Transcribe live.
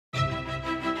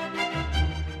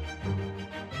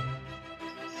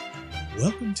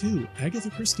Welcome to Agatha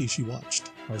Christie She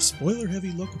Watched, our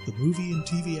spoiler-heavy look at the movie and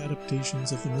TV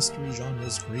adaptations of the mystery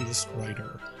genre's greatest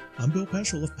writer. I'm Bill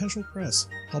Peschel of Peschel Press,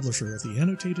 publisher of the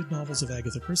annotated novels of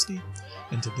Agatha Christie,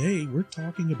 and today we're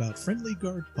talking about friendly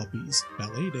guard puppies,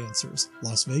 ballet dancers,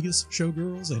 Las Vegas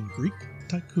showgirls, and Greek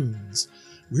tycoons.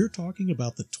 We're talking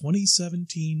about the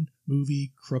 2017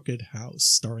 movie Crooked House,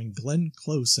 starring Glenn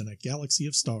Close and a galaxy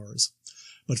of stars.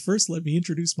 But first, let me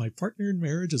introduce my partner in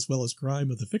marriage as well as crime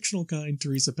of the fictional kind,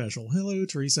 Teresa Peschel. Hello,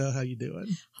 Teresa. How you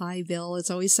doing? Hi, Bill. It's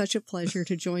always such a pleasure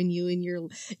to join you in your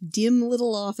dim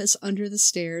little office under the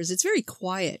stairs. It's very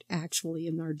quiet, actually,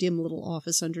 in our dim little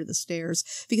office under the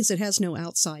stairs because it has no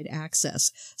outside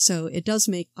access. So it does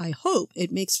make, I hope,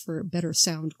 it makes for better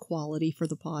sound quality for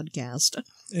the podcast.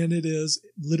 And it is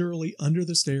literally under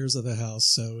the stairs of the house,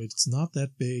 so it's not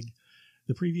that big.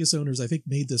 The previous owners, I think,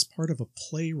 made this part of a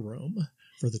playroom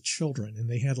for the children, and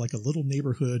they had like a little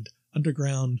neighborhood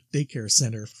underground daycare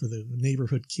center for the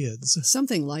neighborhood kids.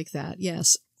 Something like that,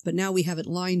 yes. But now we have it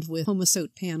lined with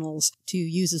homosote panels to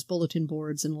use as bulletin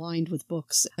boards and lined with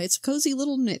books. It's a cozy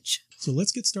little niche. So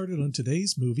let's get started on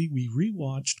today's movie. We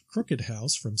rewatched Crooked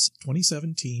House from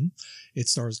 2017. It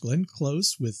stars Glenn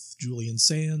Close with Julian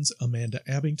Sands, Amanda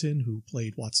Abbington, who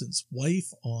played Watson's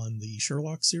wife on the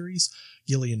Sherlock series,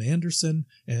 Gillian Anderson,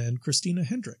 and Christina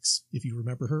Hendricks, if you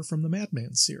remember her from the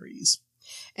Madman series.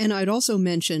 And I'd also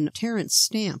mention Terence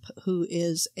Stamp, who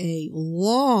is a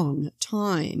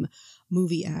long-time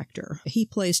movie actor. He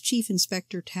plays Chief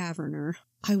Inspector Taverner.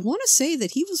 I want to say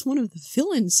that he was one of the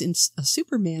villains in a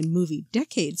Superman movie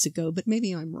decades ago, but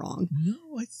maybe I'm wrong.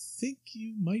 No, I think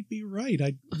you might be right.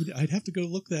 I'd have to go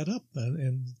look that up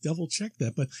and double check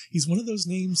that. But he's one of those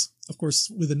names, of course,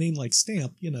 with a name like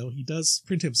Stamp, you know, he does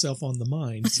print himself on the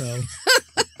mind, so...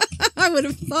 I would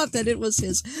have thought that it was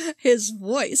his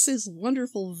voice, his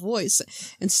wonderful voice,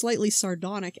 and slightly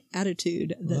sardonic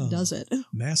attitude that does it.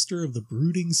 Master of the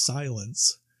brooding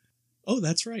silence. Oh,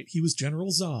 that's right. He was General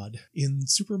Zod in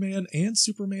Superman and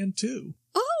Superman 2.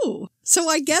 Oh, so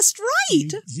I guessed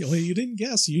right. You didn't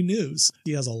guess. You knew.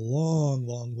 He has a long,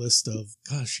 long list of,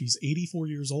 gosh, he's 84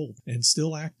 years old and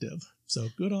still active. So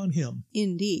good on him.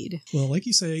 Indeed. Well, like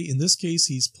you say, in this case,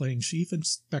 he's playing Chief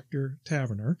Inspector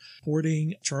Taverner,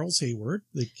 porting Charles Hayward,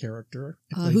 the character.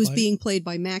 Who's being played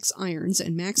by Max Irons.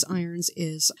 And Max Irons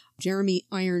is Jeremy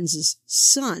Irons'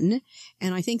 son.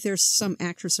 And I think there's some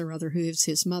actress or other who is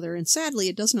his mother. And sadly,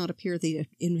 it does not appear that he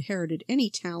inherited any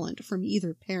talent from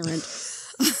either parent.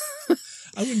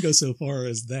 I wouldn't go so far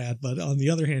as that, but on the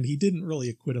other hand, he didn't really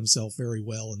acquit himself very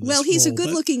well in this Well, he's role, a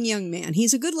good-looking young man.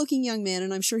 He's a good-looking young man,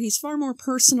 and I'm sure he's far more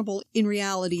personable in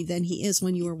reality than he is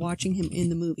when you are watching him in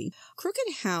the movie.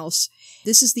 Crooked House,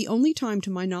 this is the only time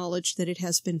to my knowledge that it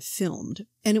has been filmed,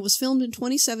 and it was filmed in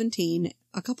 2017.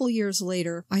 A couple years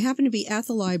later, I happened to be at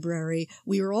the library.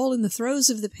 We were all in the throes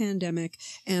of the pandemic,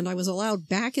 and I was allowed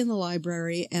back in the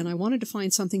library, and I wanted to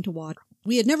find something to watch.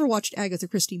 We had never watched Agatha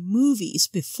Christie movies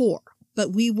before,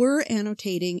 but we were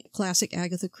annotating classic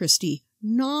Agatha Christie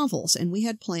novels, and we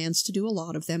had plans to do a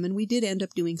lot of them, and we did end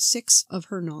up doing 6 of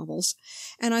her novels.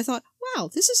 And I thought, wow,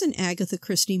 this is an Agatha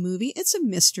Christie movie. It's a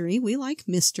mystery. We like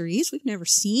mysteries. We've never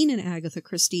seen an Agatha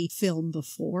Christie film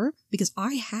before, because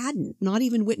I hadn't, not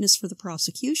even witness for the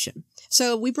prosecution.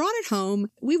 So we brought it home,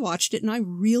 we watched it, and I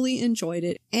really enjoyed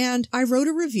it. And I wrote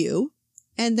a review.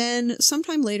 And then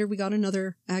sometime later, we got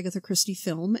another Agatha Christie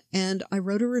film, and I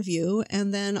wrote a review.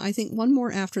 And then I think one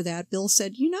more after that, Bill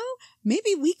said, you know,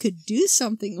 maybe we could do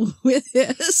something with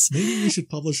this. Maybe we should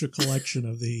publish a collection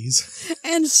of these.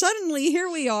 And suddenly, here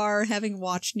we are, having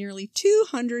watched nearly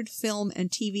 200 film and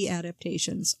TV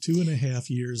adaptations. 2.5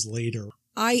 years later.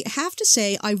 I have to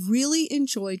say, I really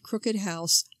enjoyed Crooked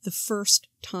House the first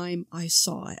time I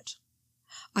saw it.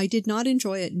 I did not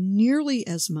enjoy it nearly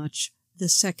as much the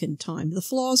second time. The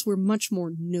flaws were much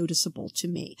more noticeable to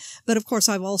me. But of course,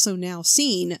 I've also now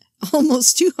seen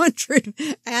almost 200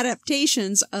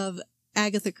 adaptations of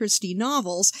Agatha Christie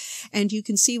novels, and you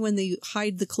can see when they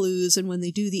hide the clues and when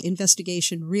they do the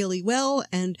investigation really well,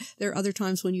 and there are other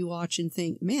times when you watch and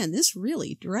think, man, this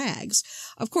really drags.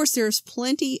 Of course, there's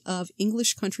plenty of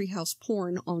English country house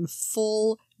porn on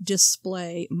full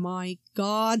display. My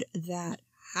God, that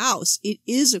house. It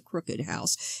is a crooked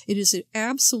house. It is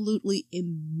absolutely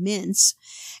immense.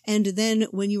 And then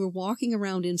when you were walking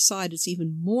around inside, it's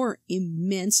even more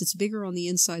immense. It's bigger on the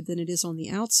inside than it is on the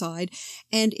outside.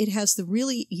 And it has the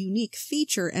really unique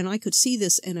feature, and I could see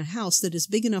this in a house that is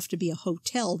big enough to be a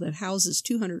hotel that houses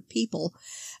 200 people,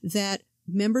 that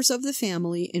members of the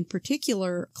family, in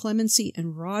particular Clemency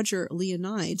and Roger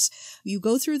Leonides, you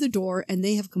go through the door and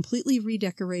they have completely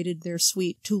redecorated their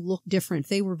suite to look different.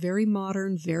 They were very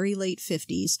modern, very late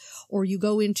 50s. Or you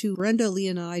go into Brenda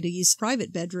Leonides'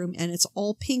 private bedroom and it's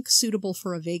all pink, suitable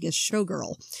for a Vegas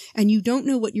showgirl. And you don't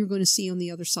know what you're going to see on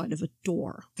the other side of a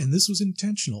door. And this was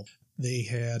intentional. They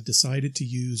had decided to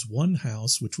use one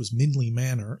house, which was Mindley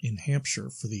Manor in Hampshire,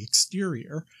 for the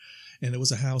exterior. And it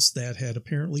was a house that had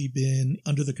apparently been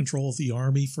under the control of the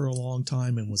army for a long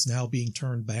time and was now being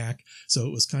turned back. So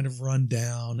it was kind of run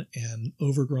down and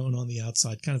overgrown on the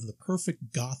outside, kind of the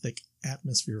perfect Gothic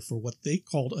atmosphere for what they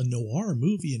called a noir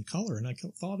movie in color. And I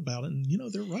thought about it, and,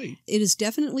 they're right. It is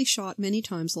definitely shot many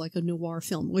times like a noir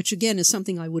film, which, again, is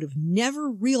something I would have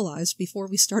never realized before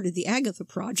we started the Agatha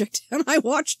Project, and I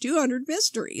watched 200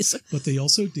 Mysteries. But they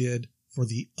also did for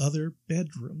the other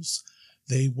bedrooms.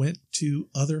 They went to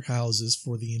other houses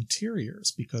for the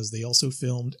interiors because they also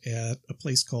filmed at a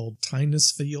place called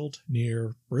Tynesfield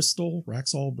near Bristol,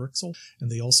 Wraxall, Brixhall. And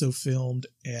they also filmed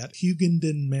at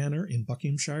Hughenden Manor in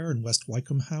Buckinghamshire and West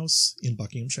Wycombe House in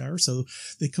Buckinghamshire. So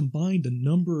they combined a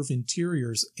number of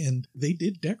interiors, and they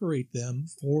did decorate them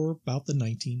for about the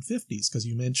 1950s, because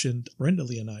you mentioned Brenda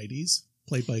Leonides,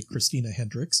 played by Christina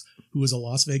Hendricks, who was a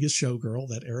Las Vegas showgirl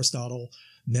that Aristotle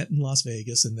met in Las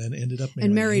Vegas and then ended up marrying.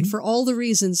 And married for all the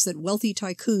reasons that wealthy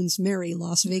tycoons marry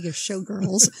Las Vegas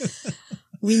showgirls.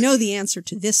 We know the answer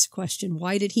to this question.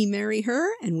 Why did he marry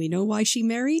her? And we know why she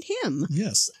married him.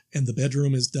 Yes. And the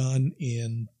bedroom is done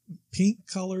in pink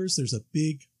colors. There's a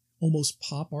big, almost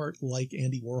pop art-like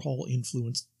Andy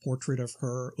Warhol-influenced portrait of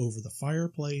her over the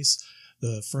fireplace.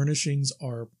 The furnishings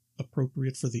are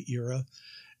appropriate for the era.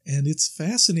 And it's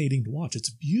fascinating to watch. It's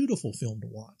a beautiful film to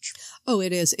watch. Oh,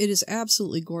 it is. It is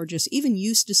absolutely gorgeous. Even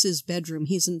Eustace's bedroom,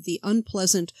 he's the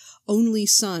unpleasant only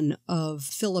son of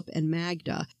Philip and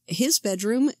Magda. His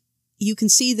bedroom, you can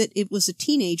see that it was a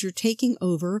teenager taking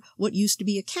over what used to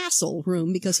be a castle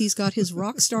room, because he's got his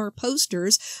rock star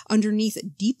posters underneath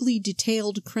deeply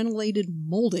detailed crenellated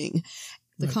molding.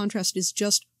 The Right. contrast is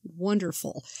just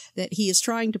wonderful, that he is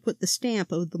trying to put the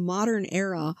stamp of the modern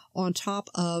era on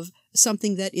top of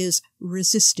something that is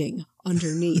resisting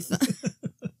underneath.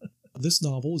 This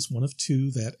novel is one of two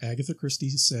that Agatha Christie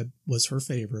said was her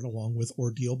favorite, along with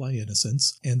Ordeal by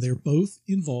Innocence, and they're both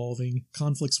involving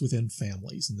conflicts within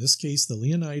families. In this case, the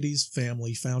Leonides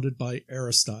family, founded by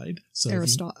Aristide. So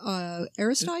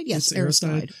Aristide? Yes, it's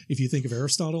Aristide. If you think of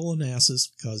Aristotle and Onassis,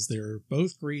 because they're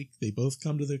both Greek, they both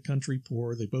come to the country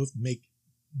poor, they both make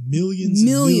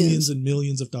millions and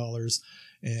millions of dollars,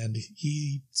 and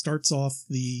he starts off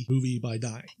the movie by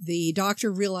dying. The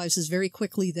doctor realizes very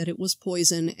quickly that it was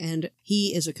poison, and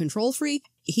he is a control freak.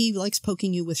 He likes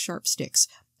poking you with sharp sticks.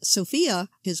 Sophia,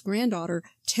 his granddaughter,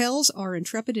 tells our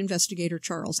intrepid investigator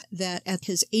Charles that at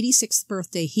his 86th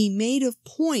birthday, he made a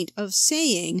point of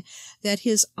saying that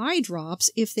his eye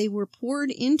drops, if they were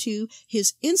poured into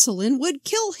his insulin, would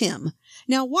kill him.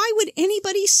 Now, why would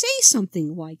anybody say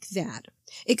something like that?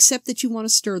 Except that you want to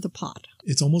stir the pot.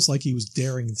 It's almost like he was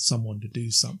daring someone to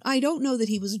do something. I don't know that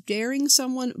he was daring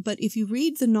someone, but if you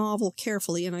read the novel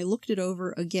carefully, and I looked it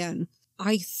over again,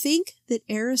 I think that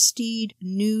Aristide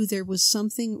knew there was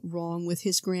something wrong with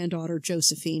his granddaughter,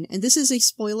 Josephine. And this is a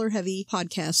spoiler-heavy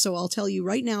podcast, so I'll tell you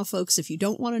right now, folks, if you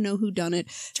don't want to know who done it,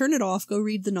 turn it off, go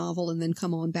read the novel, and then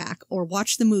come on back. Or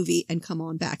watch the movie and come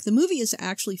on back. The movie is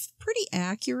actually pretty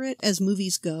accurate as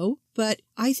movies go, but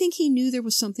I think he knew there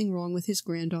was something wrong with his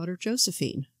granddaughter,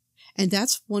 Josephine. And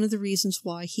that's one of the reasons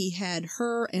why he had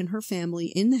her and her family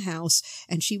in the house,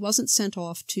 and she wasn't sent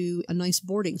off to a nice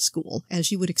boarding school, as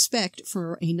you would expect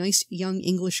for a nice young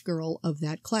English girl of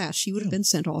that class. She would have been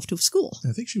sent off to school.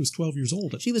 I think she was 12 years old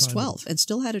at the time. She was 12 and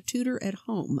still had a tutor at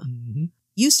home. Mm-hmm.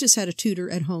 Eustace had a tutor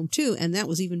at home too, and that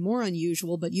was even more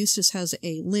unusual, but Eustace has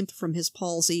a limp from his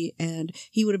palsy, and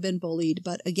he would have been bullied.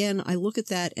 But again, I look at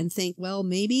that and think, well,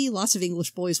 maybe lots of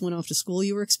English boys went off to school.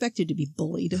 You were expected to be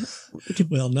bullied.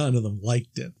 Well, none of them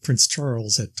liked it. Prince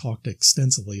Charles had talked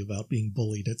extensively about being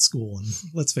bullied at school, and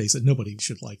let's face it, nobody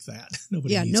should like that.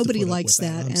 Nobody likes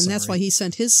that, and sorry. that's why he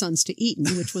sent his sons to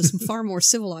Eton, which was far more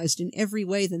civilized in every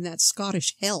way than that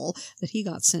Scottish hell that he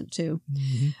got sent to.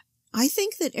 Mm-hmm. I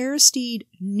think that Aristide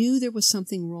knew there was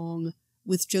something wrong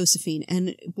with Josephine,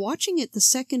 and watching it the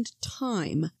second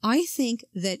time, I think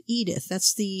that Edith,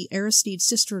 that's the Aristide's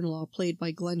sister-in-law played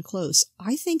by Glenn Close,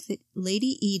 I think that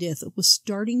Lady Edith was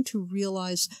starting to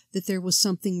realize that there was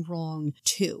something wrong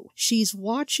too. She's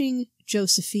watching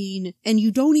Josephine, and you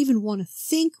don't even want to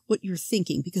think what you're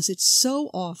thinking, because it's so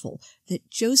awful that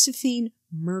Josephine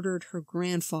murdered her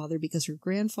grandfather because her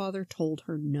grandfather told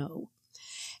her no.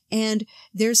 And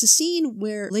there's a scene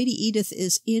where Lady Edith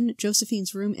is in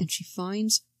Josephine's room and she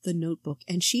finds the notebook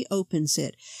and she opens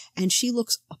it and she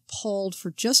looks appalled for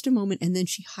just a moment and then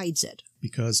she hides it.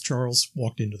 Because Charles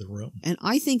walked into the room. And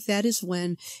I think that is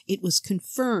when it was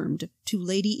confirmed to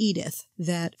Lady Edith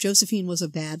that Josephine was a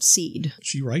bad seed.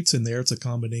 She writes in there, it's a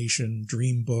combination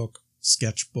dream book,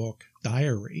 sketchbook,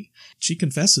 diary. She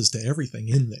confesses to everything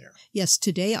in there. Yes,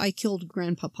 today I killed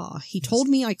Grandpapa. He told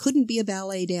me I couldn't be a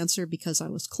ballet dancer because I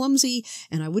was clumsy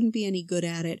and I wouldn't be any good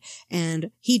at it.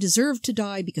 And he deserved to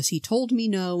die because he told me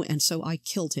no, and so I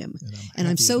killed him. And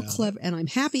I'm so clever, and I'm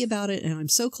happy about it, and I'm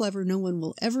so clever no one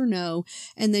will ever know.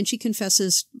 And then she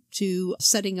confesses to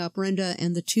setting up Brenda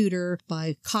and the tutor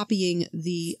by copying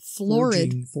the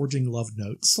florid... Forging love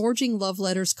notes. Forging love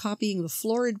letters, copying the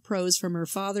florid prose from her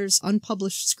father's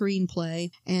unpublished screenplay.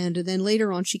 And then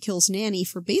later on she kills Nanny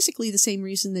for basically the same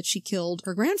reason that she killed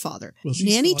her grandfather. Well,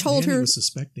 Nanny told her... was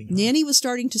suspecting her. Nanny was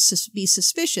starting to be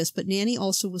suspicious, but Nanny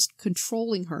also was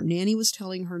controlling her. Nanny was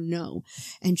telling her no.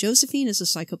 And Josephine is a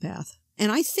psychopath.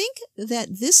 And I think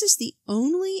that this is the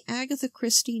only Agatha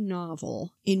Christie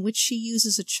novel in which she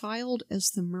uses a child as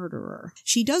the murderer.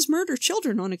 She does murder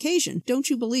children on occasion.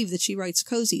 Don't you believe that she writes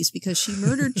cozies, because she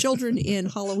murdered children in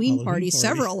Halloween Party,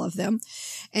 several of them,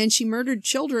 and she murdered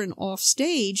children off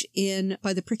stage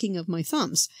By the Pricking of My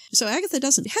Thumbs. So Agatha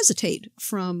doesn't hesitate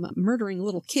from murdering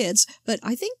little kids, but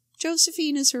I think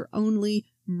Josephine is her only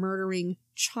murdering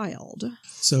child.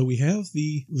 So we have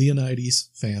the Leonides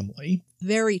family.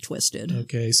 Very twisted.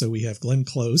 Okay, so we have Glenn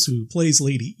Close, who plays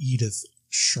Lady Edith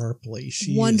sharply.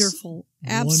 She wonderful.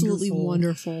 Absolutely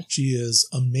wonderful. She is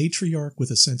a matriarch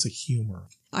with a sense of humor.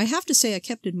 I have to say I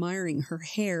kept admiring her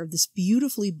hair, this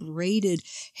beautifully braided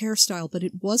hairstyle, but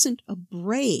it wasn't a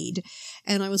braid,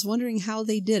 and I was wondering how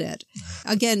they did it.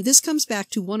 Again, this comes back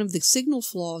to one of the signal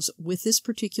flaws with this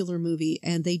particular movie,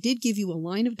 and they did give you a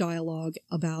line of dialogue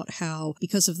about how,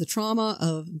 because of the trauma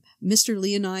of Mr.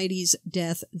 Leonides'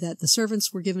 death, that the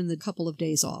servants were given the couple of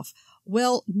days off.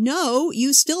 Well, no,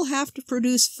 you still have to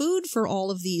produce food for all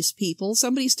of these people.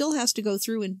 Somebody still has to go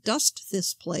through and dust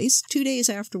this place. 2 days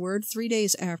afterward, 3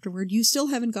 days afterward, you still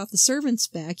haven't got the servants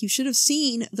back. You should have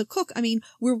seen the cook. I mean,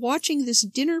 we're watching this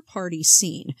dinner party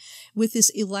scene with this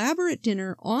elaborate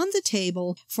dinner on the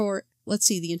table for, let's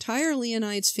see, the entire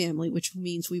Leonides family, which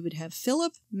means we would have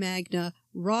Philip, Magda,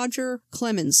 Roger,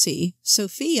 Clemency,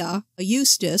 Sophia,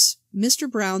 Eustace, Mr.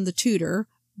 Brown, the tutor,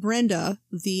 Brenda,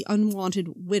 the unwanted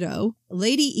widow,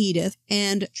 Lady Edith,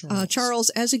 and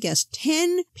Charles as a guest.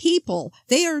 10 people.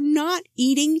 They are not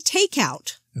eating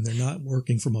takeout. And they're not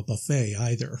working from a buffet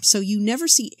either. So you never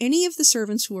see any of the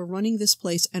servants who are running this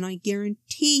place, and I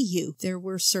guarantee you there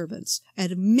were servants.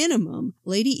 At a minimum,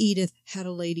 Lady Edith had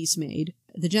a lady's maid.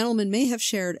 The gentleman may have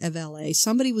shared a valet.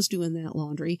 Somebody was doing that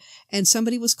laundry, and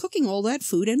somebody was cooking all that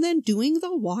food and then doing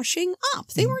the washing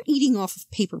up. They weren't eating off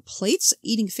of paper plates,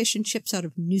 eating fish and chips out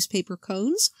of newspaper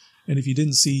cones. And if you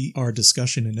didn't see our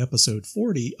discussion in episode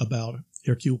 40 about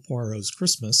Hercule Poirot's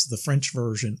Christmas, the French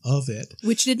version of it,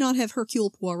 which did not have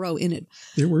Hercule Poirot in it,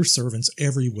 there were servants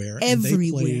everywhere. And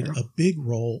they played a big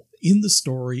role in the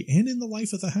story and in the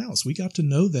life of the house. We got to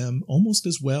know them almost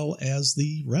as well as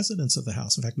the residents of the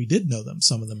house. In fact, we did know them,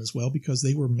 some of them as well, because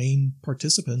they were main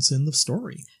participants in the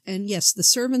story. And yes, the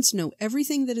servants know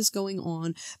everything that is going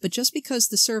on, but just because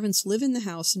the servants live in the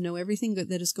house and know everything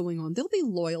that is going on, they'll be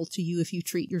loyal to you if you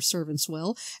treat your servants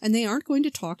well, and they aren't going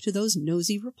to talk to those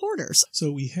nosy reporters.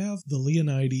 So we have the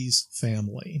Leonides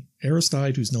family.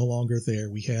 Aristide, who's no longer there.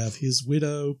 We have his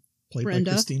widow, played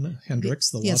Brenda, by Christina Hendricks,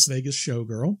 the Las Vegas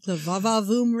showgirl. The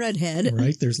va-va-voom redhead.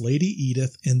 Right, there's Lady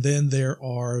Edith, and then there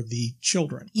are the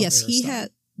children. Yes, he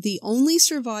had the only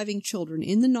surviving children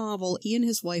in the novel. He and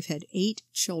his wife had 8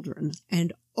 children,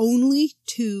 and only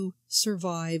 2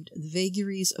 survived the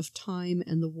vagaries of time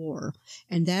and the war.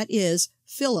 And that is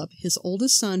Philip, his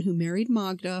oldest son, who married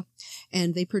Magda,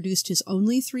 and they produced his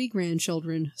only 3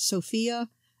 grandchildren, Sophia,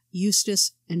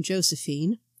 Eustace, and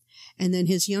Josephine. And then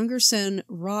his younger son,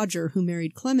 Roger, who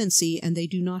married Clemency, and they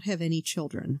do not have any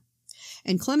children.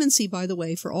 And Clemency, by the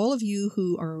way, for all of you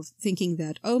who are thinking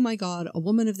that, oh my God, a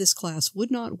woman of this class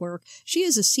would not work, she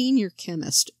is a senior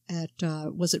chemist at,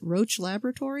 was it Roche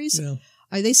Laboratories? Yeah.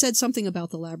 They said something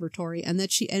about the laboratory, and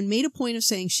that and made a point of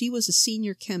saying she was a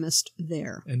senior chemist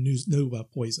there. And knew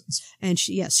about poisons. And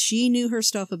she knew her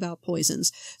stuff about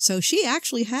poisons. So she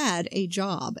actually had a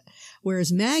job,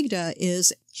 whereas Magda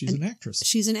is... She's an actress.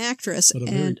 She's an actress. But a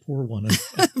very poor one.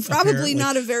 Probably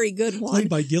not a very good one. Played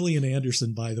by Gillian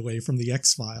Anderson, by the way, from the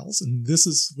X-Files. And this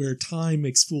is where time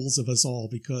makes fools of us all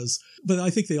but I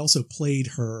think they also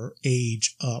played her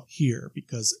age up here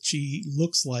because she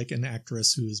looks like an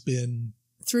actress who has been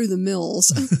through the mills.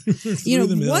 Through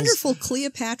the mills. Wonderful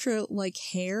Cleopatra-like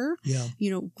hair. Yeah.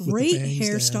 Great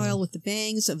hairstyle down. with the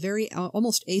bangs, a very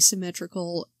almost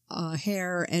asymmetrical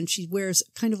hair, and she wears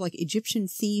kind of like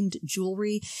Egyptian-themed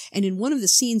jewelry. And in one of the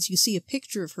scenes, you see a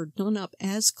picture of her done up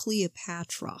as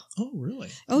Cleopatra. Oh, really?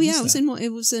 Oh, yeah. It was in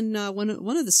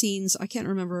one of the scenes. I can't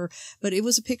remember, but it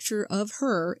was a picture of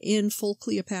her in full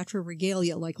Cleopatra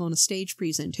regalia, like on a stage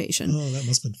presentation. Oh, that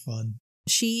must have been fun.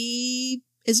 She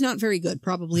is not very good,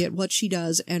 probably, at what she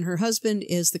does, and her husband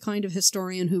is the kind of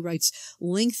historian who writes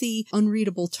lengthy,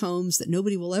 unreadable tomes that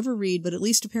nobody will ever read, but at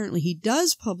least apparently he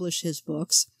does publish his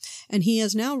books, and he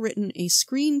has now written a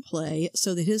screenplay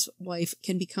so that his wife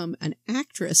can become an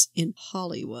actress in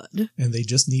Hollywood. And they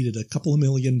just needed a couple of $1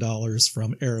 million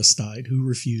from Aristide, who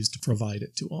refused to provide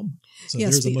it to them. So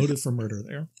yes, there's a motive for murder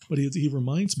there. But he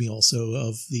reminds me also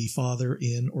of the father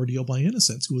in Ordeal by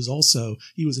Innocence, who was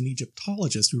he was an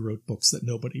Egyptologist who wrote books that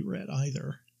nobody read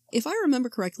either. If I remember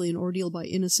correctly, in Ordeal by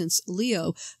Innocence,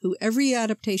 Leo, who every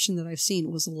adaptation that I've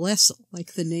seen was less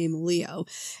like the name Leo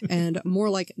and more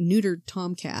like neutered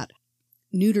tomcat,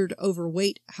 neutered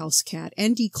overweight house cat,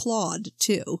 and declawed,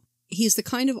 too. He's the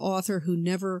kind of author who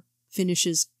never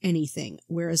finishes anything,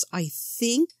 whereas I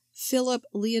think Philip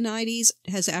Leonides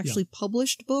has actually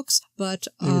published books, but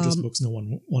they were just books no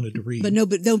one wanted to read. But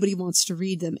nobody wants to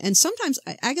read them. And sometimes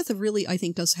Agatha really, I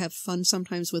think, does have fun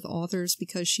sometimes with authors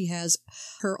because she has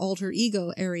her alter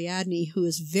ego, Ariadne, who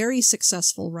is very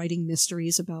successful writing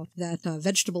mysteries about that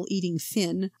vegetable-eating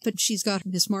Finn. But she's got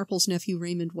Miss Marple's nephew,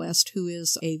 Raymond West, who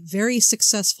is a very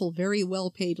successful, very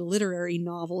well-paid literary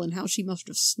novel, and how she must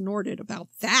have snorted about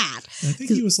that. And I think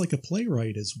he was like a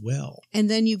playwright as well. And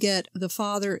then you get the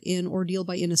father in Ordeal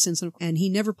by Innocence, and he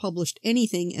never published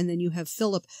anything. And then you have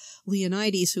Philip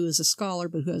Leonides, who is a scholar,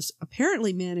 but who has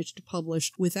apparently managed to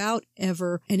publish without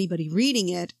ever anybody reading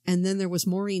it. And then there was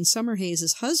Maureen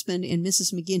Summerhays' husband in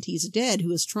Mrs. McGinty's Dead,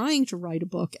 who is trying to write a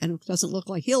book, and it doesn't look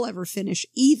like he'll ever finish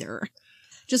either.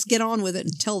 Just get on with it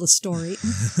and tell the story.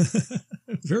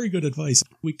 Very good advice.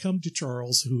 We come to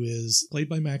Charles, who is played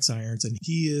by Max Irons, and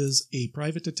he is a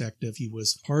private detective. He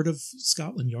was part of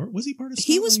Scotland Yard. Was he part of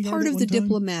Scotland Yard? He was part of the time?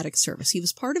 diplomatic service. He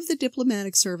was part of the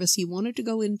diplomatic service. He wanted to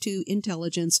go into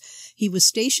intelligence. He was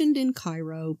stationed in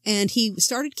Cairo, and he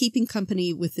started keeping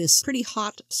company with this pretty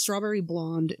hot strawberry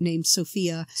blonde named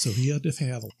Sophia. Sophia de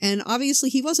Favel. And obviously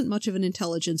he wasn't much of an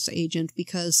intelligence agent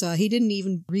because he didn't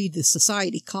even read the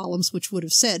society columns, which would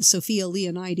have said Sophia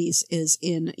Leonides is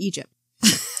in Egypt.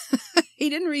 He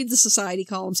didn't read the society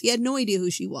columns. He had no idea who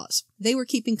she was. They were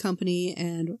keeping company,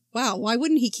 and wow, why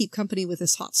wouldn't he keep company with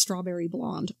this hot strawberry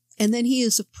blonde? And then he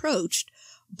is approached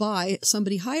by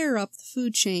somebody higher up the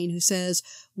food chain who says,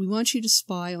 "We want you to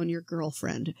spy on your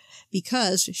girlfriend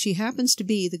because she happens to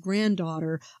be the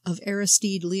granddaughter of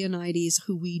Aristide Leonides,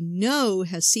 who we know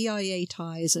has CIA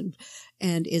ties and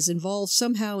is involved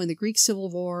somehow in the Greek Civil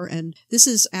War, and this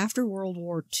is after World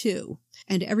War II.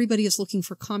 And everybody is looking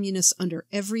for communists under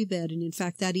every bed, and in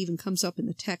fact that even comes up in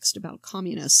the text about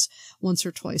communists once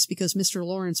or twice, because Mr.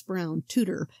 Lawrence Brown,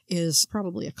 tutor, is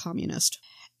probably a communist."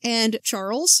 And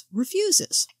Charles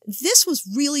refuses. This was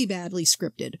really badly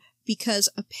scripted, because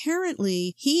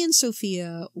apparently he and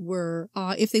Sophia were,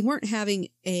 if they weren't having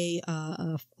a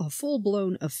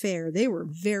full-blown affair, they were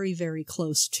very, very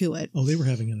close to it. Oh, they were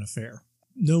having an affair.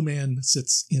 No man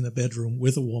sits in a bedroom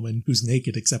with a woman who's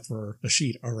naked except for a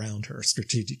sheet around her,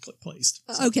 strategically placed.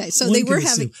 So they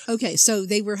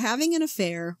were having an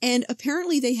affair, and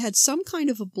apparently they had some kind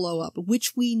of a blow-up,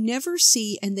 which we never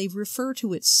see, and they refer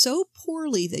to it so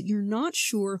poorly that you're not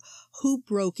sure who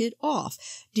broke it off.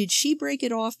 Did she break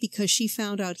it off because she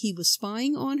found out he was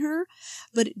spying on her?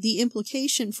 But the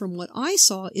implication from what I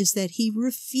saw is that he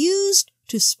refused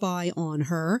to spy on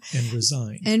her. And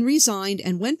resigned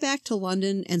and went back to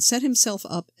London and set himself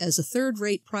up as a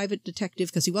third-rate private detective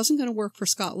because he wasn't going to work for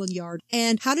Scotland Yard.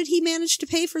 And how did he manage to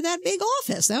pay for that big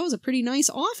office? That was a pretty nice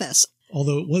office.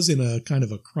 Although it was in a kind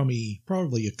of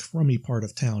probably a crummy part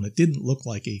of town. It didn't look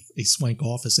like a swank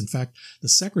office. In fact, the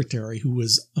secretary, who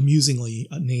was amusingly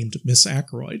named Miss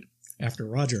Ackroyd, after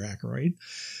Roger Ackroyd,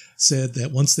 said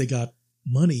that once they got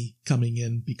money coming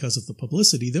in because of the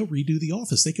publicity, they'll redo the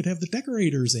office. They could have the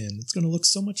decorators in. It's going to look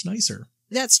so much nicer.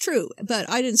 That's true, but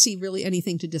I didn't see really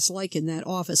anything to dislike in that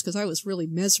office because I was really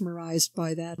mesmerized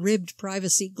by that ribbed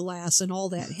privacy glass and all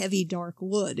that heavy dark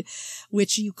wood,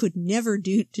 which you could never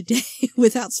do today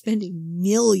without spending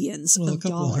millions of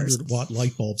dollars. Well, a couple $100-watt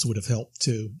light bulbs would have helped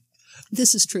too.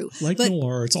 This is true. Like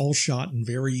noir, it's all shot in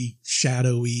very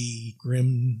shadowy,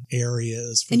 grim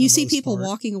areas. And you see people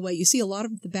walking away. You see a lot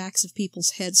of the backs of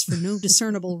people's heads for no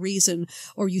discernible reason,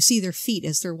 or you see their feet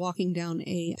as they're walking down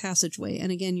a passageway.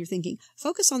 And again, you're thinking,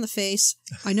 focus on the face.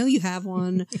 I know you have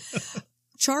one.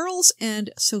 Charles and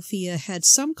Sophia had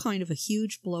some kind of a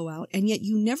huge blowout, and yet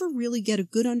you never really get a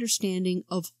good understanding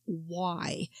of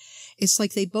why. It's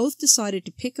like they both decided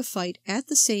to pick a fight at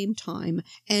the same time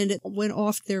and went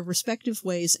off their respective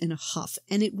ways in a huff,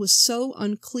 and it was so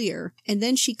unclear. And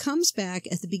then she comes back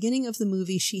at the beginning of the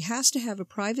movie. She has to have a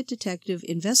private detective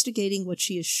investigating what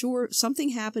she is sure something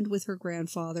happened with her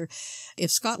grandfather.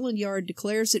 If Scotland Yard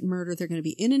declares it murder, they're going to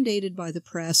be inundated by the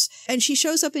press, and she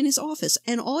shows up in his office,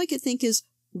 and all I could think is,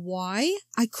 why?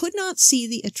 I could not see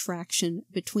the attraction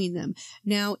between them.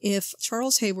 Now, if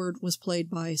Charles Hayward was played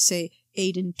by, say,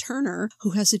 Aidan Turner,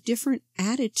 who has a different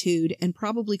attitude and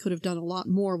probably could have done a lot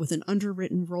more with an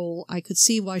underwritten role, I could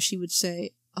see why she would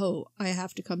say, oh, I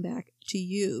have to come back to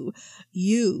you,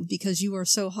 because you are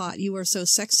so hot, you are so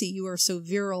sexy, you are so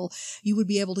virile, you would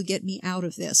be able to get me out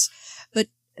of this. But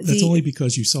that's only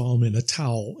because you saw him in a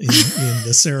towel in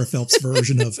the Sarah Phelps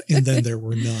version of And Then There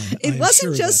Were None. It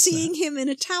wasn't just seeing him in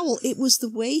a towel. It was the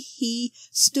way he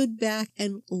stood back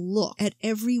and looked at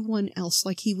everyone else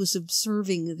like he was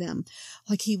observing them,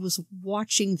 like he was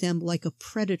watching them like a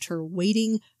predator,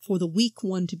 waiting for the weak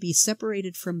one to be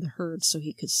separated from the herd so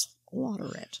he could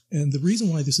slaughter it. And the reason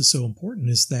why this is so important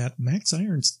is that Max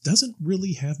Irons doesn't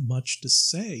really have much to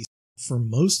say. For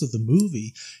most of the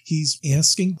movie, he's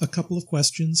asking a couple of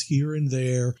questions here and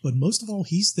there, but most of all,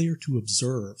 he's there to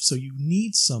observe. So you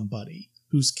need somebody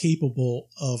who's capable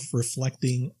of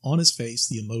reflecting on his face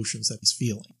the emotions that he's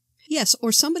feeling. Yes,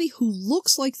 or somebody who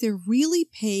looks like they're really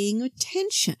paying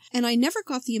attention. And I never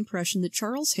got the impression that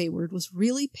Charles Hayward was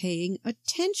really paying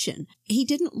attention. He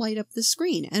didn't light up the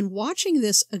screen. And watching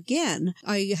this again,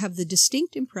 I have the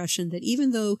distinct impression that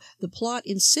even though the plot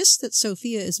insists that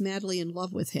Sophia is madly in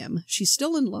love with him, she's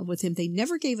still in love with him. They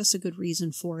never gave us a good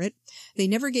reason for it. They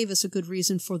never gave us a good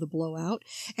reason for the blowout.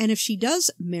 And if she does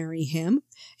marry him,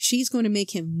 she's going to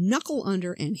make him knuckle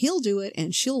under, and he'll do it,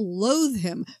 and she'll loathe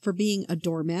him for being a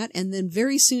doormat. And then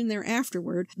very soon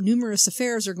thereafterward, numerous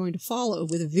affairs are going to follow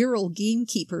with virile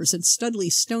gamekeepers and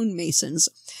studly stonemasons.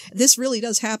 This really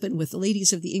does happen with the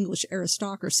ladies of the English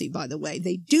aristocracy, by the way.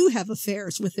 They do have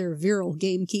affairs with their virile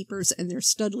gamekeepers and their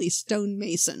studly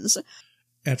stonemasons.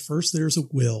 At first, there's a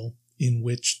will in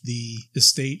which the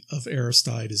estate of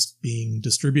Aristide is being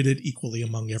distributed equally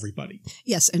among everybody.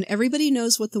 Yes, and everybody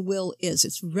knows what the will is.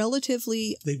 It's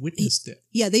relatively... They witnessed it.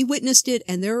 Yeah, they witnessed it,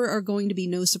 and there are going to be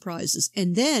no surprises.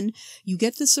 And then you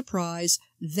get the surprise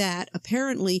that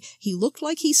apparently he looked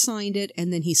like he signed it,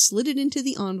 and then he slid it into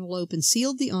the envelope and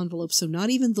sealed the envelope, so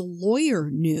not even the lawyer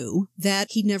knew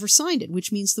that he never signed it,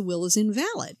 which means the will is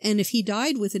invalid. And if he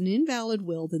died with an invalid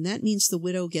will, then that means the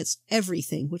widow gets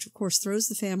everything, which of course throws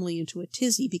the family into a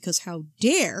tizzy, because how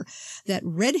dare that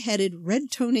red-headed,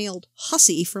 red-toenailed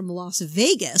hussy from Las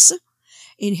Vegas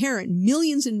inherit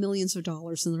millions and millions of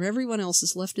dollars, and everyone else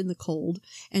is left in the cold.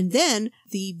 And then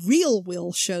the real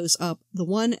will shows up, the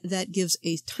one that gives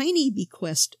a tiny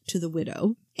bequest to the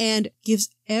widow and gives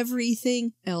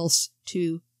everything else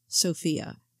to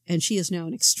Sophia. And she is now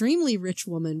an extremely rich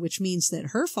woman, which means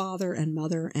that her father and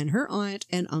mother and her aunt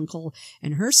and uncle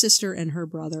and her sister and her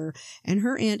brother and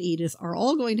her Aunt Edith are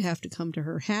all going to have to come to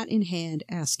her hat in hand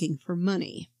asking for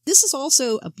money. This is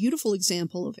also a beautiful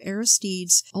example of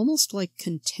Aristide's almost like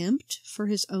contempt for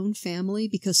his own family,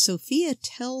 because Sophia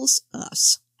tells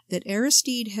us that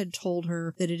Aristide had told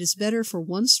her that it is better for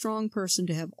one strong person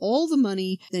to have all the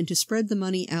money than to spread the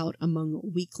money out among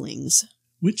weaklings.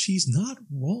 Which he's not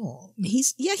wrong.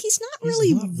 He's not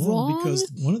really wrong.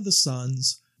 Because one of the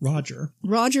sons,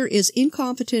 Roger is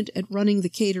incompetent at running the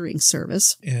catering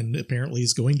service. And apparently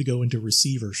is going to go into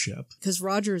receivership. Because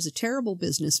Roger is a terrible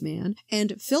businessman.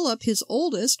 And Philip, his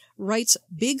oldest, writes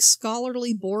big,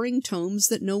 scholarly, boring tomes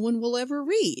that no one will ever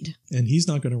read. And he's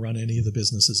not going to run any of the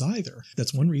businesses either.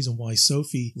 That's one reason why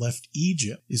Sophie left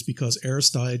Egypt, is because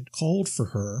Aristide called for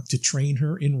her to train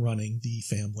her in running the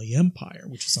family empire,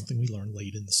 which is something we learn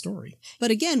late in the story. But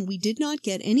again, we did not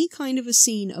get any kind of a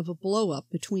scene of a blow-up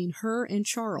between her and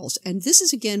Charles. And this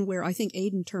is again where I think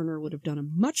Aidan Turner would have done a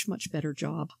much, much better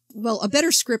job. Well, a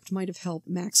better script might have helped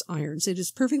Max Irons. It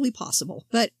is perfectly possible.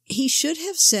 But he should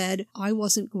have said, I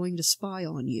wasn't going to spy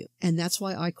on you. And that's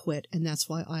why I quit. And that's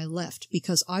why I left.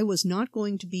 Because I was not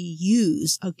going to be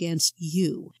used against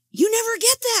you. You never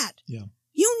get that. Yeah.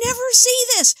 You never see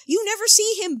this. You never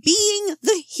see him being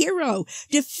the hero,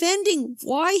 defending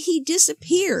why he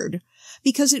disappeared.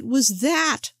 Because it was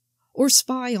that or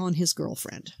spy on his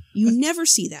girlfriend. You never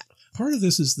see that. Part of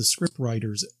this is the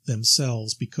scriptwriters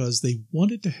themselves, because they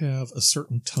wanted to have a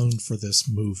certain tone for this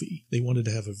movie. They wanted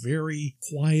to have a very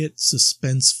quiet,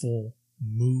 suspenseful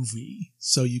movie.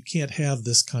 So you can't have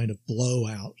this kind of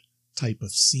blowout type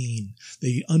of scene.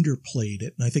 They underplayed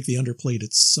it, and I think they underplayed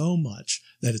it so much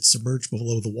that it submerged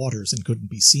below the waters and couldn't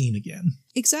be seen again.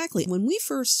 Exactly. When we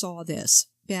first saw this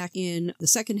back in the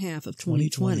second half of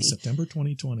 2020. September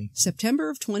 2020. September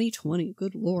of 2020.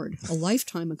 Good Lord. A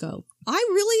lifetime ago. I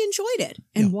really enjoyed it.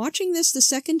 And watching this the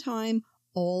second time,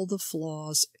 all the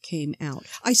flaws came out.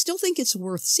 I still think it's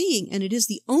worth seeing, and it is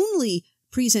the only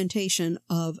presentation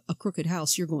of A Crooked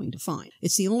House you're going to find.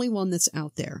 It's the only one that's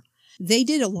out there. They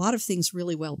did a lot of things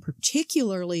really well,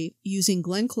 particularly using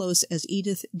Glenn Close as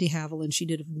Edith de Havilland. She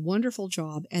did a wonderful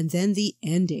job. And then the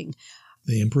ending.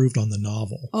 They improved on the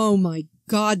novel. Oh my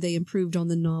God, they improved on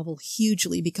the novel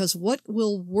hugely, because what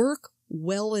will work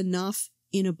well enough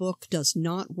in a book does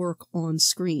not work on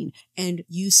screen. And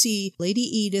you see Lady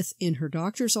Edith in her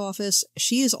doctor's office.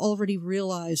 She has already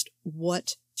realized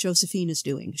what Josephine is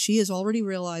doing. She has already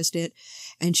realized it,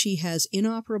 and she has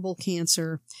inoperable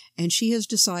cancer, and she has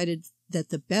decided that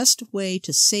the best way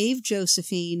to save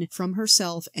Josephine from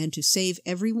herself and to save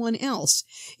everyone else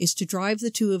is to drive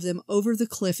the two of them over the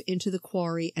cliff into the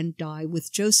quarry and die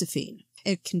with Josephine.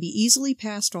 It can be easily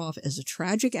passed off as a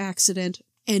tragic accident,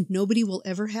 and nobody will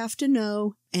ever have to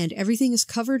know, and everything is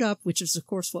covered up, which is, of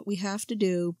course, what we have to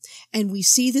do. And we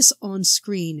see this on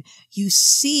screen. You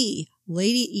see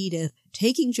Lady Edith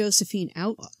taking Josephine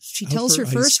out. She tells her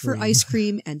first for ice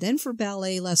cream and then for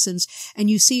ballet lessons, and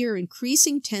you see her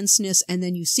increasing tenseness, and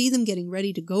then you see them getting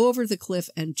ready to go over the cliff,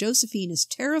 and Josephine is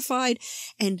terrified,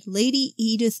 and Lady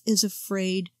Edith is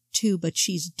afraid too, but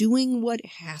she's doing what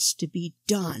has to be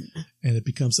done. And it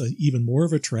becomes even more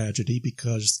of a tragedy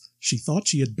because she thought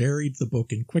she had buried the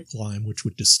book in quicklime, which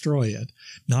would destroy it,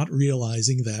 not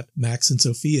realizing that Max and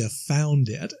Sophia found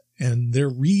it, and they're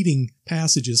reading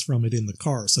passages from it in the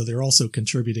car, so they're also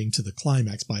contributing to the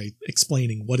climax by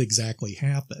explaining what exactly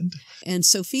happened. And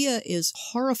Sophia is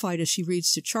horrified as she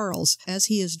reads to Charles as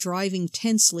he is driving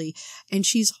tensely, and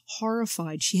she's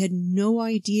horrified. She had no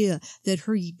idea that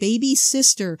her baby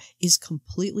sister is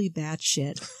completely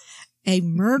batshit. A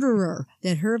murderer,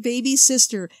 that her baby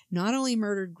sister not only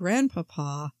murdered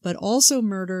Grandpapa, but also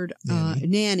murdered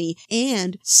Nanny,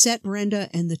 and set Brenda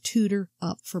and the tutor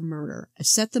up for murder.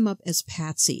 Set them up as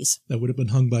patsies. That would have been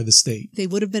hung by the state. They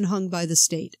would have been hung by the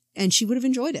state. And she would have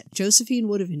enjoyed it. Josephine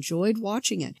would have enjoyed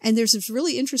watching it. And there's this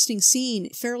really interesting scene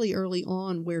fairly early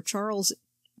on where Charles...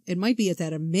 It might be at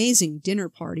that amazing dinner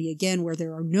party, again, where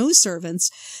there are no servants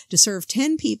to serve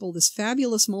 10 people, this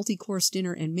fabulous multi-course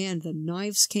dinner, and man, the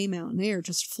knives came out, and they are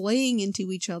just flaying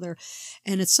into each other.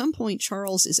 And at some point,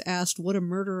 Charles is asked what a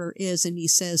murderer is, and he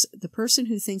says, the person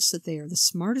who thinks that they are the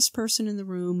smartest person in the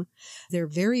room, they're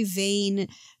very vain,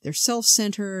 they're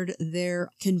self-centered,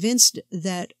 they're convinced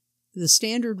that the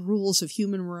standard rules of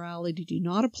human morality do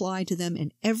not apply to them,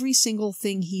 and every single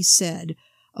thing he said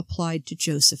applied to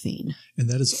Josephine. And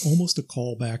that is almost a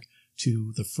callback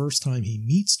to the first time he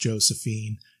meets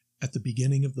Josephine at the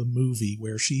beginning of the movie,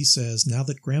 where she says, now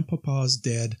that Grandpapa's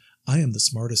dead, I am the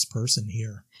smartest person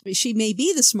here. She may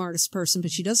be the smartest person,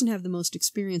 but she doesn't have the most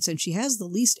experience, and she has the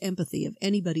least empathy of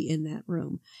anybody in that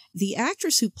room. The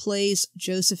actress who plays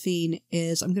Josephine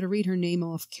is, I'm going to read her name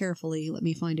off carefully, let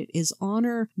me find it, is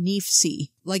Honor Neefsey.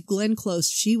 Like Glenn Close,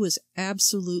 she was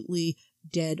absolutely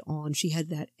dead on. She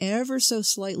had that ever so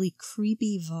slightly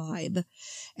creepy vibe,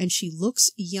 and she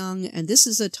looks young, and this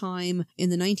is a time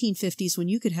in the 1950s when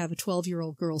you could have a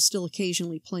 12-year-old girl still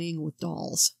occasionally playing with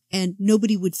dolls, and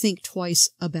nobody would think twice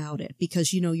about it,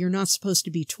 because, you know, you're not supposed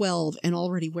to be 12 and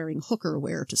already wearing hooker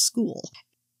wear to school.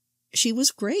 She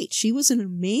was great. She was an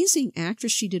amazing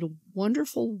actress. She did a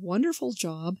wonderful, wonderful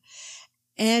job.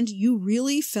 And you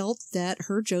really felt that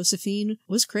her Josephine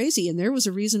was crazy, and there was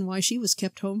a reason why she was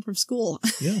kept home from school.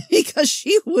 Yeah. Because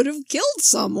she would have killed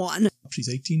someone. She's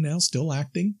 18 now, still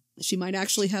acting. She might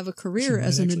actually have a career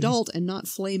as an adult and not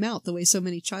flame out the way so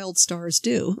many child stars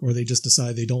do. Or they just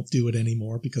decide they don't do it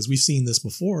anymore, because we've seen this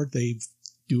before. They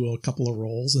do a couple of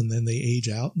roles, and then they age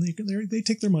out, and they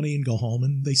take their money and go home,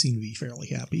 and they seem to be fairly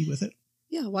happy with it.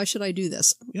 Yeah, why should I do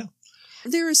this? Yeah.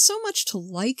 There is so much to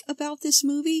like about this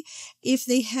movie. If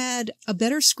they had a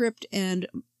better script and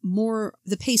more,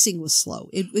 the pacing was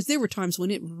slow. There were times when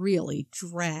it really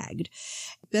dragged.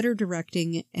 Better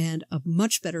directing and a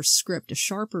much better script, a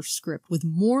sharper script with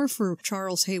more for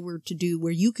Charles Hayward to do,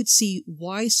 where you could see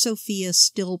why Sophia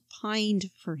still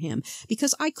pined for him.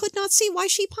 Because I could not see why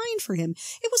she pined for him.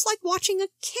 It was like watching a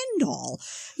Ken doll.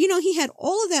 You know, he had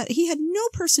all of that. He had no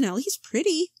personality. He's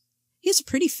pretty. He has a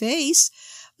pretty face,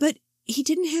 but he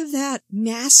didn't have that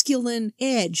masculine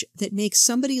edge that makes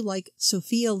somebody like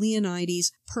Sophia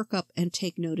Leonides perk up and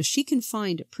take notice. She can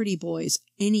find pretty boys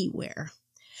anywhere.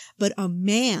 But a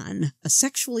man, a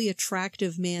sexually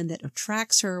attractive man that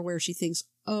attracts her where she thinks,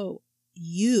 oh,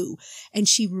 you, and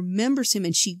she remembers him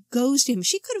and she goes to him.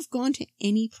 She could have gone to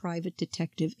any private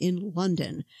detective in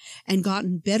London and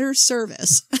gotten better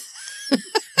service.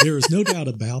 There is no doubt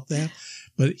about that,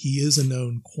 but he is a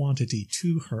known quantity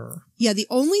to her. Yeah, the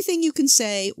only thing you can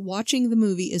say watching the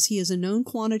movie is he is a known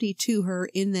quantity to her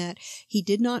in that he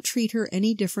did not treat her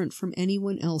any different from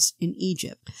anyone else in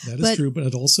Egypt. That is true,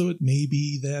 but also it may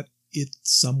be that it's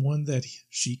someone that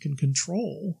she can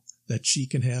control, that she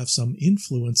can have some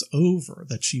influence over,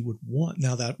 that she would want.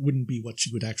 Now, that wouldn't be what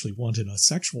she would actually want in a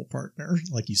sexual partner.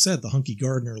 Like you said, the hunky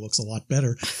gardener looks a lot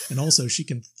better. And also she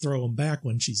can throw him back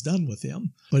when she's done with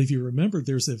him. But if you remember,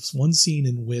 there's this one scene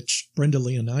in which Brenda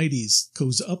Leonides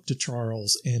goes up to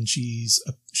Charles and she's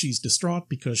distraught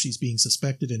because she's being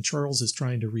suspected and Charles is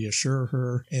trying to reassure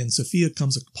her. And Sophia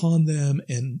comes upon them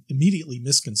and immediately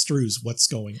misconstrues what's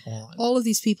going on. All of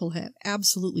these people have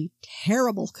absolutely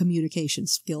terrible communication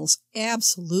skills.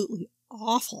 Absolutely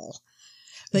awful.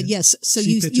 But yes, so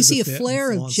you see a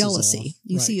flare of jealousy.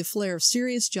 You see a flare of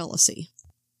serious jealousy.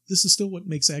 This is still what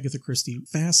makes Agatha Christie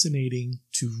fascinating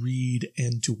to read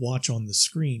and to watch on the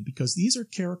screen, because these are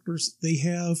characters, they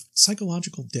have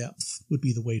psychological depth, would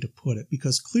be the way to put it,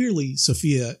 because clearly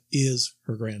Sophia is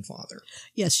her grandfather.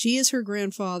 Yes, she is her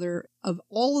grandfather. Of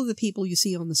all of the people you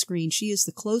see on the screen, she is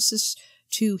the closest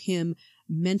to him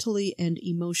mentally and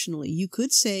emotionally. You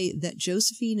could say that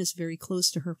Josephine is very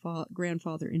close to her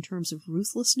grandfather in terms of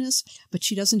ruthlessness, but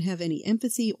she doesn't have any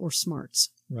empathy or smarts.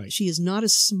 Right. She is not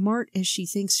as smart as she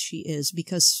thinks she is,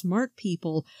 because smart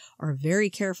people are very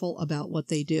careful about what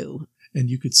they do. And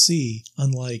you could see,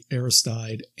 unlike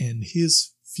Aristide and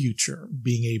his future,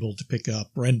 being able to pick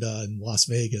up Brenda in Las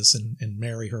Vegas and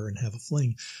marry her and have a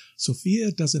fling, Sophia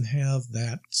doesn't have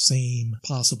that same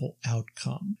possible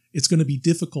outcome. It's going to be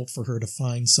difficult for her to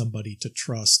find somebody to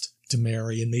trust to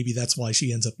marry, and maybe that's why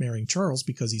she ends up marrying Charles,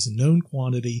 because he's a known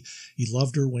quantity. He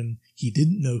loved her when he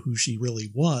didn't know who she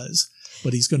really was,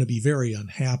 but he's going to be very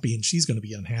unhappy, and she's going to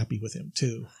be unhappy with him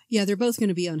too. Yeah, they're both going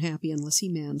to be unhappy unless he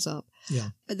mans up.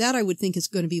 Yeah. That I would think is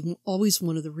going to be always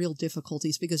one of the real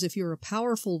difficulties, because if you're a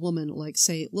powerful woman, like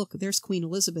say, look, there's Queen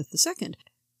Elizabeth II,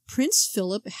 Prince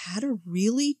Philip had a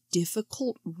really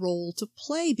difficult role to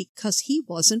play because he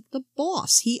wasn't the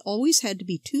boss. He always had to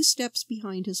be 2 steps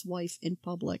behind his wife in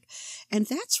public. And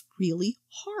that's really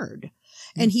hard.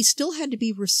 And he still had to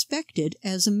be respected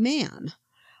as a man.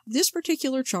 This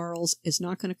particular Charles is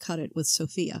not going to cut it with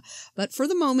Sophia, but for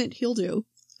the moment, he'll do.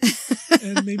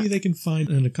 And maybe they can find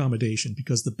an accommodation,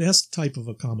 because the best type of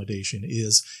accommodation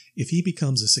is if he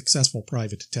becomes a successful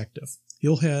private detective.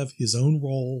 He'll have his own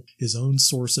role, his own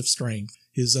source of strength,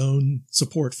 his own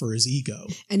support for his ego.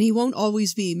 And he won't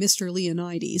always be Mr.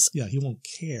 Leonides. Yeah, he won't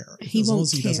care. As long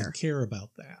as he doesn't care about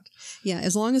that. Yeah,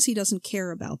 as long as he doesn't care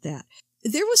about that.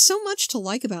 There was so much to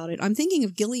like about it. I'm thinking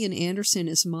of Gillian Anderson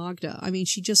as Magda. I mean,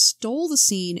 she just stole the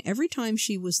scene every time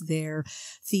she was there.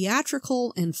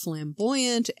 Theatrical and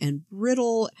flamboyant and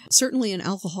brittle. Certainly an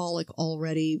alcoholic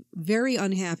already. Very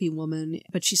unhappy woman.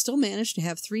 But she still managed to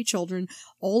have 3 children,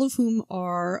 all of whom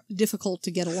are difficult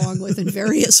to get along with in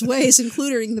various ways,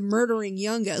 including the murdering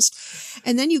youngest.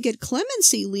 And then you get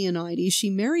Clemency Leonides. She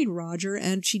married Roger,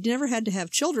 and she never had to have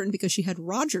children because she had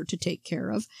Roger to take care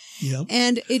of. Yep.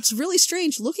 And it's really strange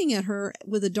looking at her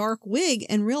with a dark wig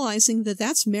and realizing that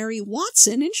that's Mary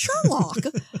Watson in Sherlock.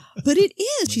 But it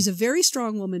is. She's a very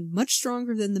strong woman, much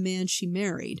stronger than the man she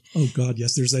married. Oh, God,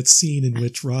 yes. There's that scene in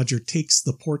which Roger takes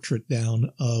the portrait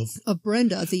down of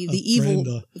Brenda, the evil,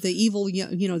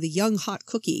 the young hot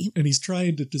cookie. And he's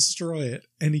trying to destroy it.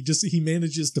 And he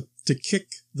manages to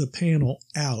kick the panel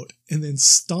out and then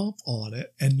stomp on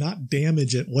it and not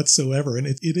damage it whatsoever. And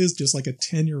it is just like a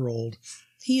 10-year-old.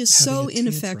 He is so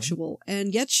ineffectual,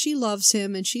 and yet she loves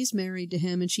him, and she's married to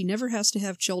him, and she never has to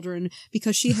have children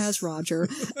because she has Roger.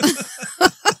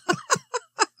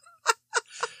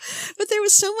 But there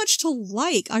was so much to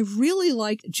like. I really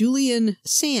liked Julian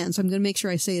Sands. I'm going to make sure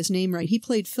I say his name right. He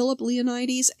played Philip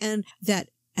Leonides, and that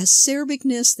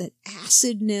acerbicness, that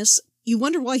acidness. You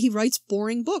wonder why he writes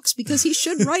boring books, because he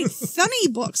should write funny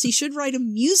books. He should write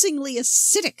amusingly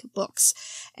acidic books.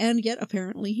 And yet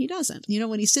apparently he doesn't. You know,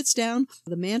 when he sits down,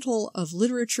 the mantle of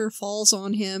literature falls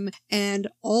on him, and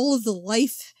all of the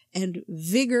life and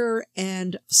vigor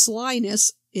and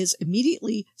slyness is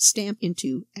immediately stamped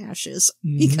into ashes,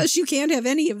 because you can't have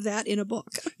any of that in a book.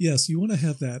 Yes, you want to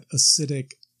have that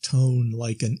acidic tone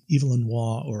like an Evelyn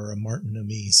Waugh or a Martin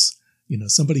Amis.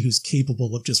 somebody who's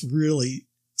capable of just really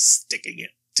sticking it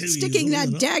to Sticking you.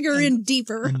 that dagger in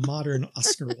deeper. A modern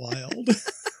Oscar Wilde.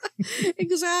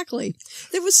 Exactly.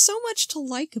 There was so much to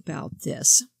like about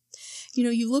this.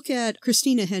 You look at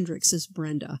Christina Hendricks as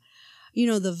Brenda.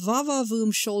 The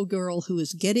va-va-voom showgirl who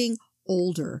is getting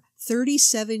older,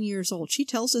 37 years old. She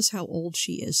tells us how old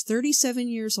she is. 37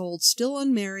 years old, still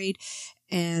unmarried,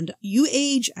 and you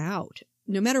age out.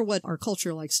 No matter what our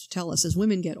culture likes to tell us, as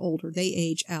women get older, they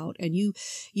age out, and you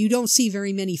don't see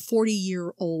very many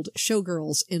 40-year-old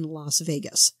showgirls in Las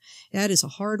Vegas. That is a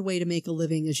hard way to make a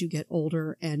living as you get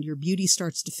older, and your beauty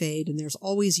starts to fade, and there's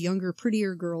always younger,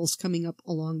 prettier girls coming up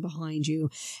along behind you,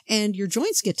 and your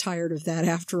joints get tired of that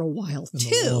after a while, and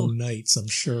too. The long nights, I'm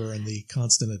sure, and the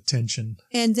constant attention.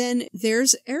 And then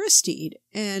there's Aristide,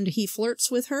 and he flirts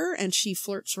with her, and she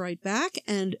flirts right back,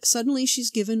 and suddenly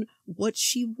she's given what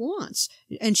she wants.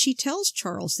 And she tells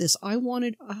Charles this, I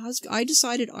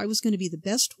decided I was going to be the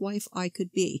best wife I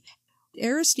could be.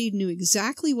 Aristide knew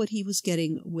exactly what he was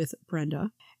getting with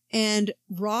Brenda. And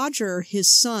Roger, his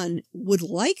son, would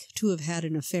like to have had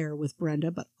an affair with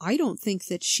Brenda, but I don't think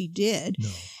that she did. No.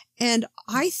 And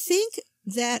I think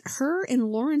that her and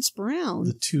Lawrence Brown,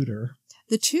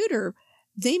 the tutor,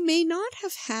 they may not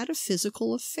have had a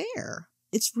physical affair.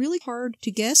 It's really hard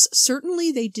to guess.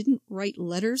 Certainly they didn't write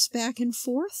letters back and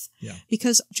forth,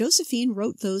 because Josephine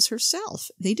wrote those herself.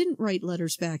 They didn't write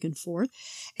letters back and forth.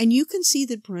 And you can see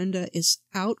that Brenda is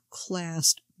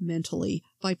outclassed mentally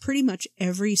by pretty much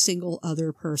every single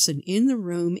other person in the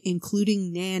room,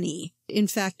 including Nanny. In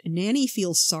fact, Nanny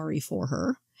feels sorry for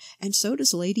her, and so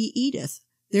does Lady Edith.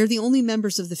 They're the only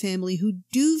members of the family who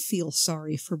do feel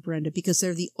sorry for Brenda, because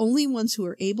they're the only ones who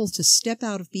are able to step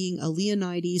out of being a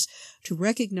Leonides to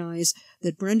recognize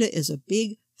that Brenda is a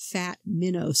big, fat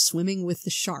minnow swimming with the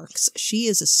sharks. She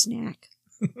is a snack.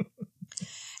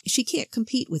 She can't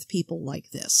compete with people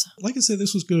like this. Like I said,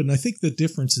 this was good, and I think the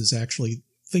difference is actually,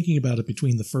 thinking about it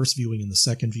between the first viewing and the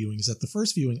second viewing, is that the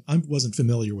first viewing, I wasn't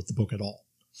familiar with the book at all.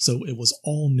 So it was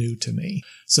all new to me.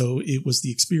 So it was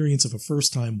the experience of a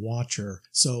first-time watcher.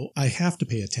 So I have to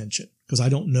pay attention because I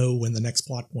don't know when the next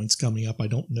plot point's coming up. I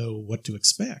don't know what to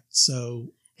expect. So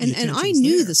and I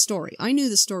knew the story. I knew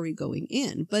the story going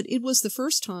in, but it was the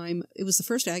first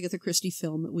Agatha Christie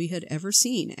film that we had ever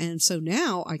seen. And so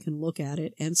now I can look at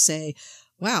it and say,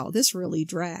 wow, this really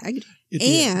dragged.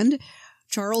 And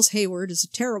Charles Hayward is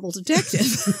a terrible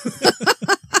detective.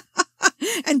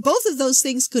 And both of those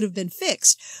things could have been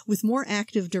fixed with more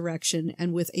active direction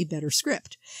and with a better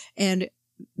script. And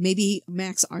maybe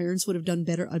Max Irons would have done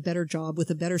a better job with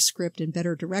a better script and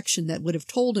better direction that would have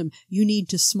told him, you need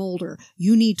to smolder,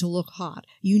 you need to look hot,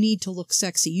 you need to look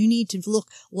sexy, you need to look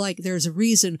like there's a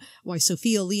reason why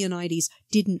Sophia Leonides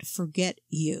didn't forget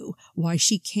you, why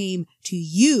she came to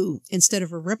you instead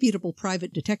of a reputable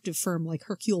private detective firm like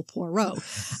Hercule Poirot.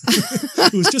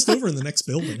 It was just over in the next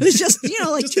building. It was just,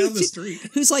 like just down the street.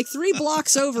 Who's like 3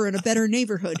 blocks over in a better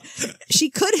neighborhood. She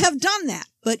could have done that,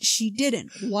 but she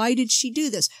didn't. Why did she do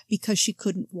this? Because she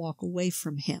couldn't walk away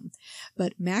from him.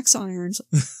 But Max Irons,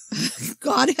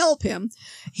 God help him,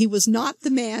 he was not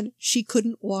the man she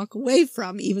couldn't walk away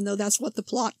from, even though that's what the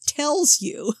plot tells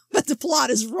you. But the plot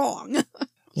is wrong.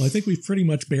 Well, I think we've pretty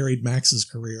much buried Max's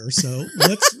career, so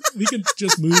we can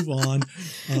just move on.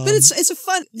 But it's a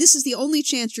fun, this is the only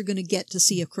chance you're going to get to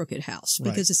see A Crooked House,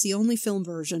 because It's the only film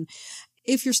version.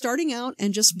 If you're starting out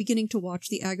and just beginning to watch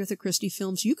the Agatha Christie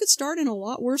films, you could start in a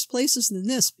lot worse places than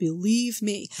this, believe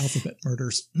me. Alphabet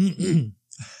Murders.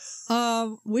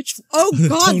 Oh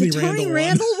God, Tony the Tony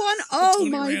Randall one? Oh Tony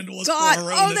my Randall God.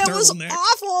 Oh, that was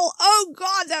awful. Oh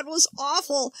God, that was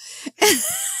awful.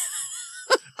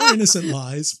 Innocent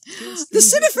Lies. The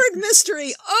Siniford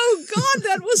Mystery. Oh God,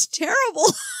 that was terrible.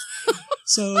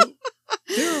 So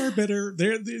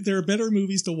there are better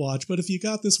movies to watch, but if you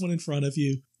got this one in front of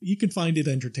you, you can find it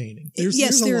entertaining. There's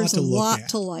a lot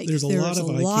to like. There's a lot of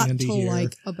eye candy here.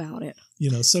 Like about it.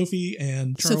 Sophie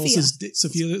and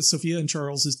Sophia and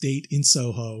Charles's date in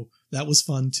Soho. That was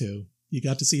fun too. You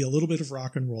got to see a little bit of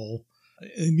rock and roll.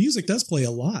 And music does play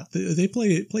a lot.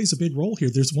 It plays a big role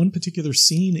here. There's one particular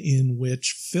scene in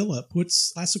which Philip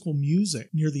puts classical music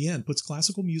near the end, puts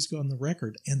classical music on the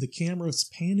record, and the camera's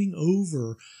panning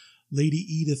over Lady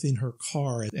Edith in her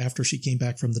car after she came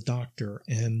back from the doctor,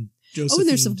 and Josephine. Oh,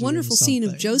 there's a wonderful scene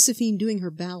of Josephine doing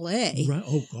her ballet. Right.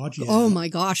 Oh God, yeah. Oh my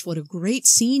gosh, what a great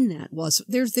scene that was.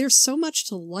 There's so much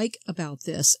to like about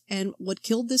this, and what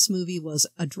killed this movie was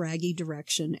a draggy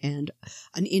direction and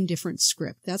an indifferent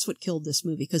script. That's what killed this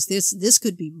movie, because this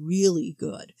could be really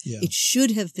good. Yeah. It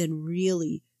should have been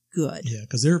really good. Yeah,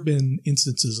 because there have been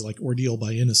instances like Ordeal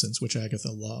by Innocence, which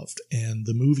Agatha loved, and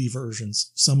the movie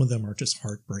versions, some of them are just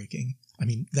heartbreaking. I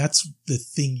mean, that's the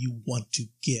thing you want to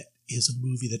get, is a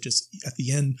movie that just, at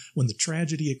the end, when the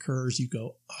tragedy occurs, you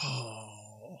go, oh.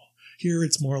 Here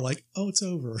it's more like, oh, it's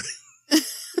over.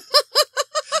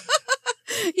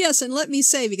 Yes, and let me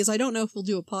say, because I don't know if we'll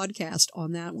do a podcast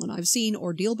on that one, I've seen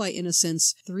Ordeal by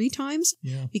Innocence 3 times,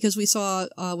 because we saw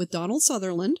with Donald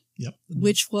Sutherland,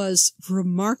 which was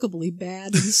remarkably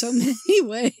bad in so many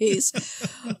ways.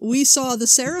 We saw the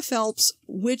Sarah Phelps,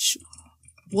 which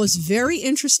was very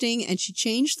interesting, and she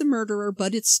changed the murderer,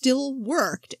 but it still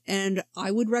worked, and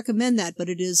I would recommend that, but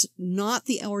it is not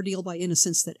the Ordeal by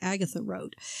Innocence that Agatha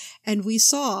wrote. And we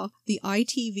saw the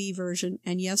ITV version,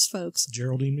 and yes, folks,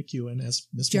 Geraldine McEwen as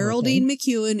Miss Geraldine Marple.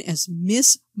 McEwen as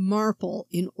Miss Marple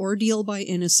in Ordeal by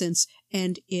Innocence,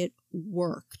 and it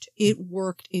worked. It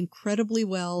worked incredibly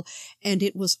well, and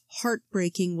it was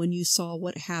heartbreaking when you saw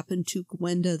what happened to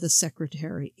Gwenda, the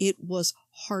secretary. It was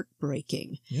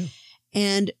heartbreaking. Yeah.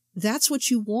 And that's what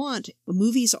you want.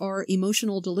 Movies are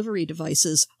emotional delivery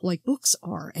devices like books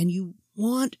are, and you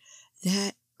want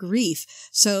that grief.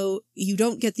 So you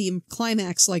don't get the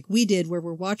climax like we did where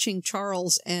we're watching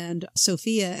Charles and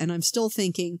Sophia, and I'm still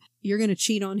thinking, you're going to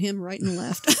cheat on him right and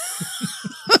left.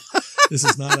 This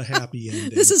is not a happy ending.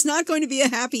 This is not going to be a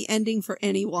happy ending for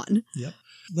anyone. Yep.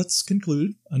 Let's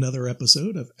conclude another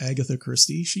episode of Agatha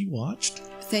Christie She Watched.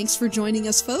 Thanks for joining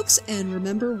us, folks. And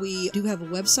remember, we do have a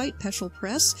website, Peschel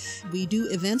Press. We do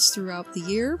events throughout the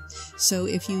year. So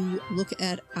if you look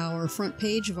at our front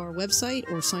page of our website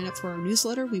or sign up for our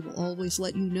newsletter, we will always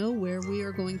let you know where we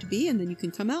are going to be. And then you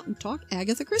can come out and talk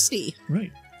Agatha Christie.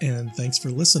 Right. And thanks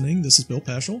for listening. This is Bill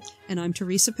Peschel. And I'm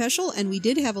Teresa Peschel. And we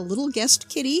did have a little guest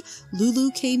kitty. Lulu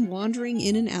came wandering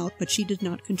in and out, but she did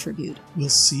not contribute. We'll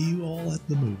see you all at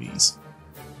the movies.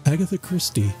 Agatha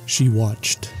Christie She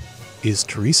Watched is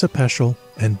Teresa Peschel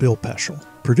and Bill Peschel.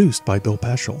 Produced by Bill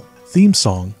Peschel. Theme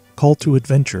song, Call to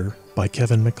Adventure by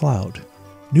Kevin MacLeod.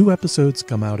 New episodes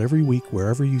come out every week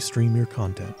wherever you stream your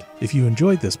content. If you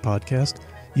enjoyed this podcast,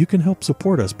 you can help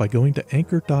support us by going to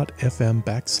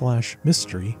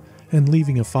anchor.fm/mystery and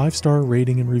leaving a 5-star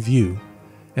rating and review,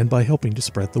 and by helping to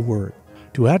spread the word.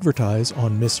 To advertise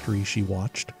on Mystery She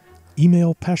Watched,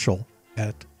 email Peschel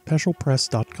at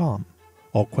peschelpress.com.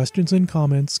 All questions and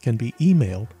comments can be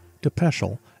emailed to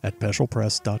Peschel at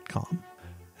peschelpress.com.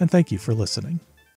 And thank you for listening.